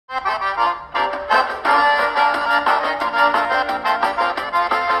Hey,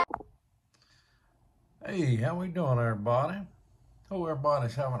 how we doing, everybody? Hope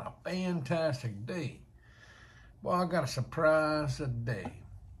everybody's having a fantastic day. Well, I got a surprise today.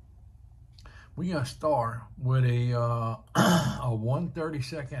 We're gonna start with a a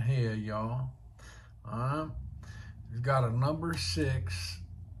 1/32 head, y'all. It's got a number 6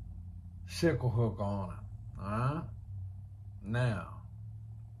 sickle hook on it. Now,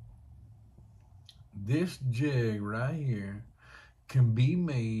 this jig right here can be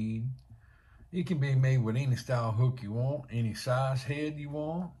made. It can be made with any style hook you want, any size head you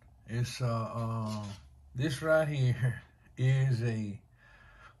want. It's this right here is a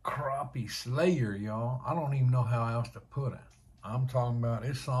crappie slayer, y'all. I don't even know how else to put it. I'm talking about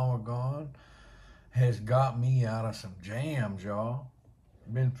this summer gone has got me out of some jams, y'all.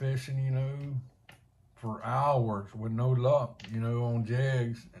 Been fishing, for hours with no luck, on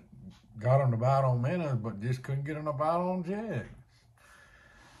jigs. Got them to bite on minnows, but just couldn't get them to bite on jigs.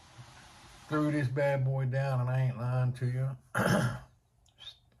 Threw this bad boy down, and I ain't lying to you.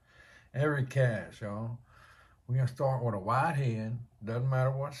 Every cast, y'all. We're gonna start with a white head, doesn't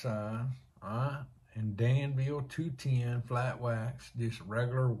matter what size, and Danville 210 flat wax, just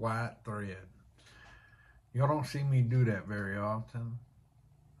regular white thread. Y'all don't see me do that very often.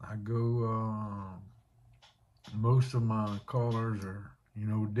 I go, most of my colors are,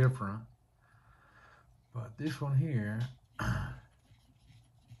 different. But this one here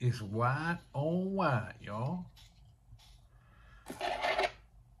is white on white, y'all.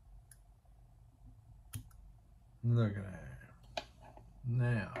 Look at that.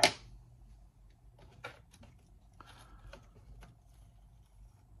 Now,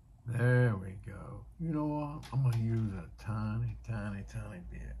 there we go. You know what? I'm going to use a tiny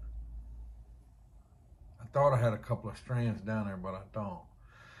bit. I thought I had a couple of strands down there, but I don't.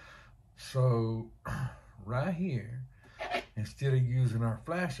 So, right here, instead of using our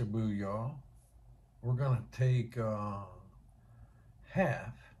flasher boo, y'all, we're going to take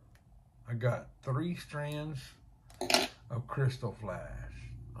half. I got 3 strands of crystal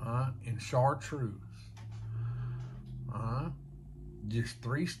flash in chartreuse. Just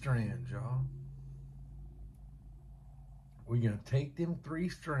 3 strands, y'all. We're going to take them 3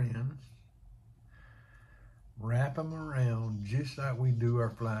 strands, wrap them around just like we do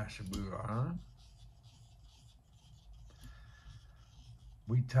our flasher boo,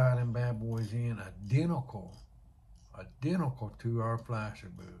 We tie them bad boys in identical to our flasher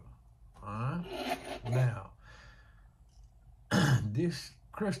boo. Now, this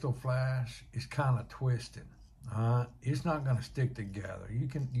crystal flash is kind of twisted. It's not going to stick together. You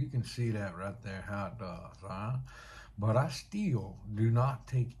can see that right there how it does. But I still do not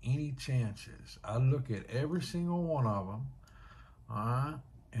take any chances. I look at every single one of them.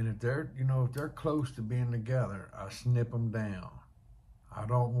 And if they're close to being together, I snip them down. I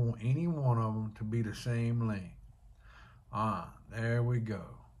don't want any one of them to be the same length. There we go.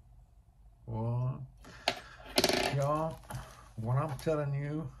 One. Y'all, what I'm telling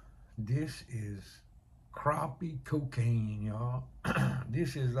you, this is crappie cocaine, y'all.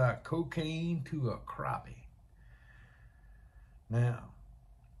 This is like cocaine to a crappie. Now,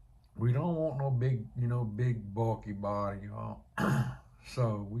 we don't want no big bulky body, y'all.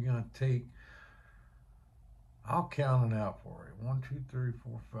 So we're gonna take, I'll count it out for you. 1, 2, 3,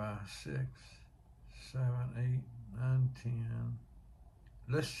 4, 5, 6, 7, 8, 9, 10.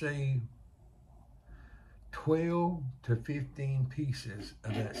 Let's say 12 to 15 pieces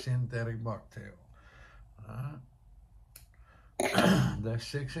of that synthetic bucktail. That's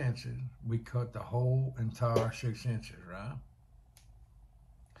 6 inches. We cut the whole entire 6 inches, right?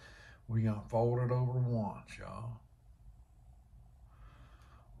 We're gonna fold it over once, y'all.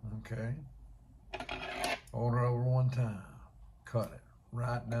 Okay. Fold it over one time. Cut it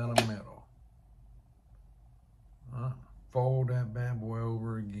right down the middle. Fold that bad boy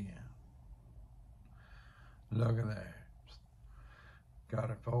over again. Look at that. Got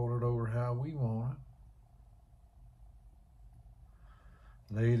it folded over how we want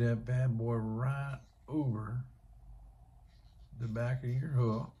it. Lay that bad boy right over the back of your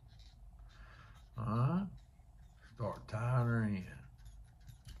hook. Start tying her in.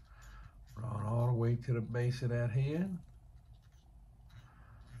 Run all the way to the base of that head.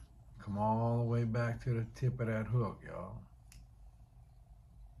 Come all the way back to the tip of that hook, y'all.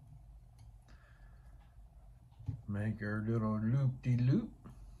 Make her little loop-de-loop.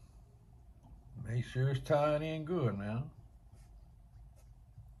 Make sure it's tied in good now.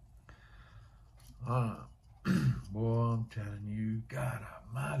 Boy, I'm telling you, God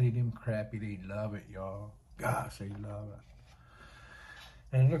almighty, them crappie, they love it, y'all. Gosh, they love it.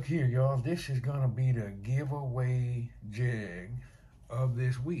 And look here, y'all, this is going to be the giveaway jig of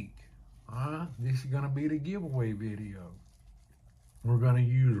this week. This is going to be the giveaway video. We're going to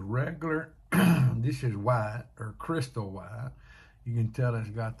use regular, this is white, or crystal white. You can tell it's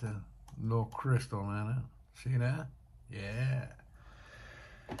got the little crystal in it. See that? Yeah.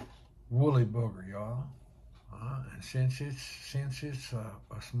 Woolly booger, y'all. And since it's a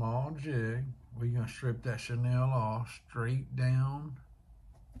small jig, we're going to strip that chenille off straight down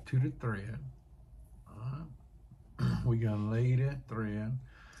to the thread. We're going to lay that thread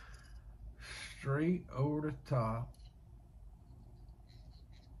straight over the top,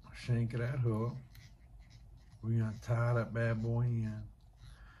 shank of that hook. We're going to tie that bad boy in.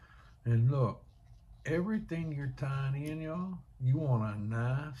 And look, everything you're tying in, y'all, you want a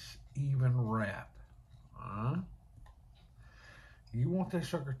nice, even wrap. You want that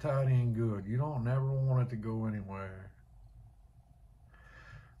sucker tied in good. You don't never want it to go anywhere.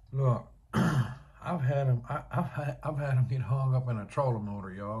 Look, I've had them get hung up in a trolling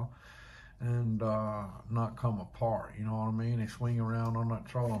motor, y'all, and not come apart. You know what I mean? They swing around on that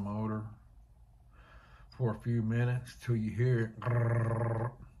trolling motor for a few minutes till you hear it,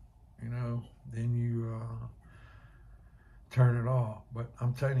 you know, then you turn it off. But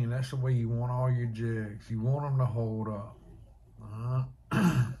I'm telling you, that's the way you want all your jigs. You want them to hold up.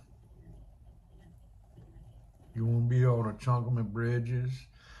 You won't be able to chunk them at bridges.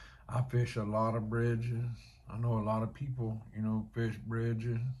 I fish a lot of bridges. I know a lot of people, you know, fish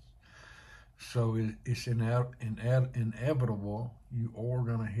bridges. So it's inevitable you are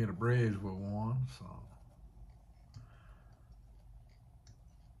gonna hit a bridge with one. So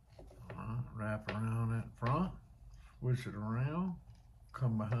wrap around that front, switch it around,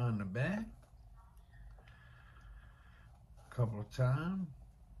 come behind the back a couple of times,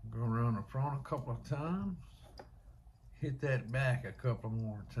 go around the front a couple of times, hit that back a couple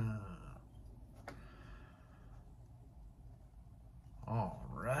more times. All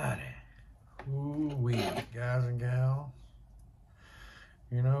righty. Ooh-wee, guys and gals.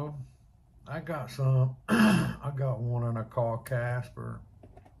 You know, I got some, I got one that I call Casper.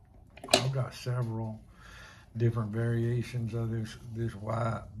 I've got several different variations of this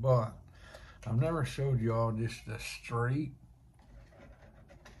white, but I've never showed y'all just the straight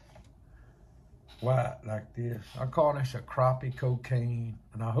white like this. I call this a crappie cocaine,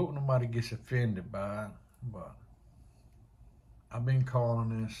 and I hope nobody gets offended by it, but I've been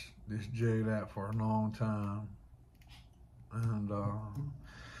calling this jig that for a long time, and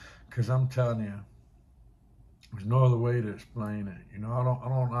because I'm telling you, there's no other way to explain it. You know, I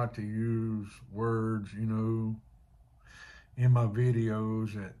don't like to use words, you know, in my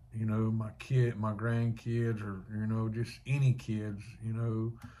videos that, you know, my grandkids, or, you know, just any kids, you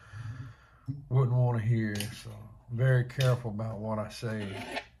know, wouldn't want to hear. So I'm very careful about what I say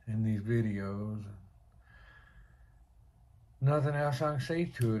in these videos. Nothing else I can say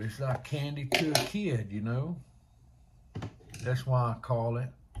to it. It's like candy to a kid, you know. That's why I call it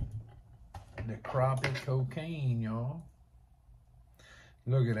the crappie cocaine, y'all.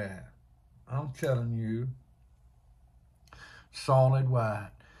 Look at that. I'm telling you, solid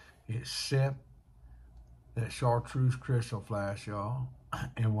white, except that chartreuse crystal flash, y'all.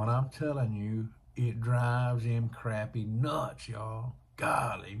 And what I'm telling you, it drives them crappie nuts, y'all.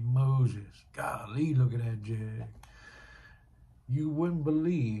 Golly Moses. Golly, look at that jig. You wouldn't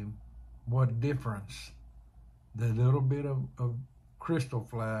believe what difference the little bit of crystal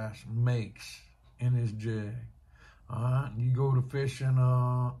flash makes in this jig. You go to fishing,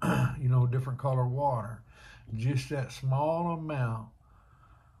 you know, different color water. Just that small amount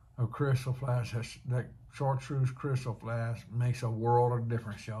of crystal flash, that chartreuse crystal flash, makes a world of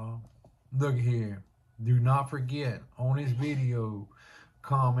difference, y'all. Look here. Do not forget, on this video,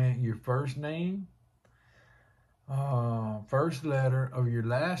 comment your first name, first letter of your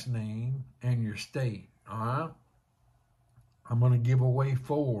last name, and your state. All right. I'm going to give away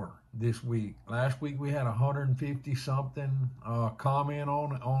 4 this week. Last week we had 150 something comment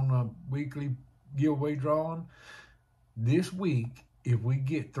on the weekly giveaway drawing. This week, if we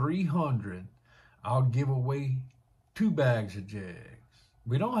get 300, I'll give away 2 bags of jigs.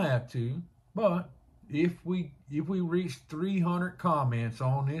 We don't have to, but if we reach 300 comments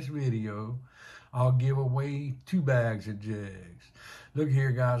on this video, I'll give away 2 bags of jigs. Look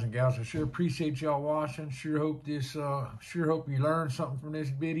here, guys and gals. I sure appreciate y'all watching. Sure hope you learned something from this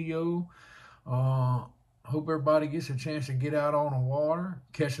video. Hope everybody gets a chance to get out on the water,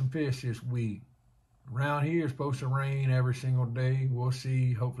 catch some fish this week. Around here, it's supposed to rain every single day. We'll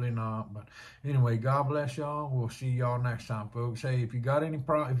see. Hopefully not. But anyway, God bless y'all. We'll see y'all next time, folks. Hey, if you got any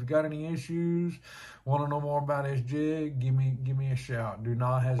issues, want to know more about this jig, give me a shout. Do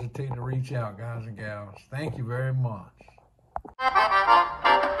not hesitate to reach out, guys and gals. Thank you very much.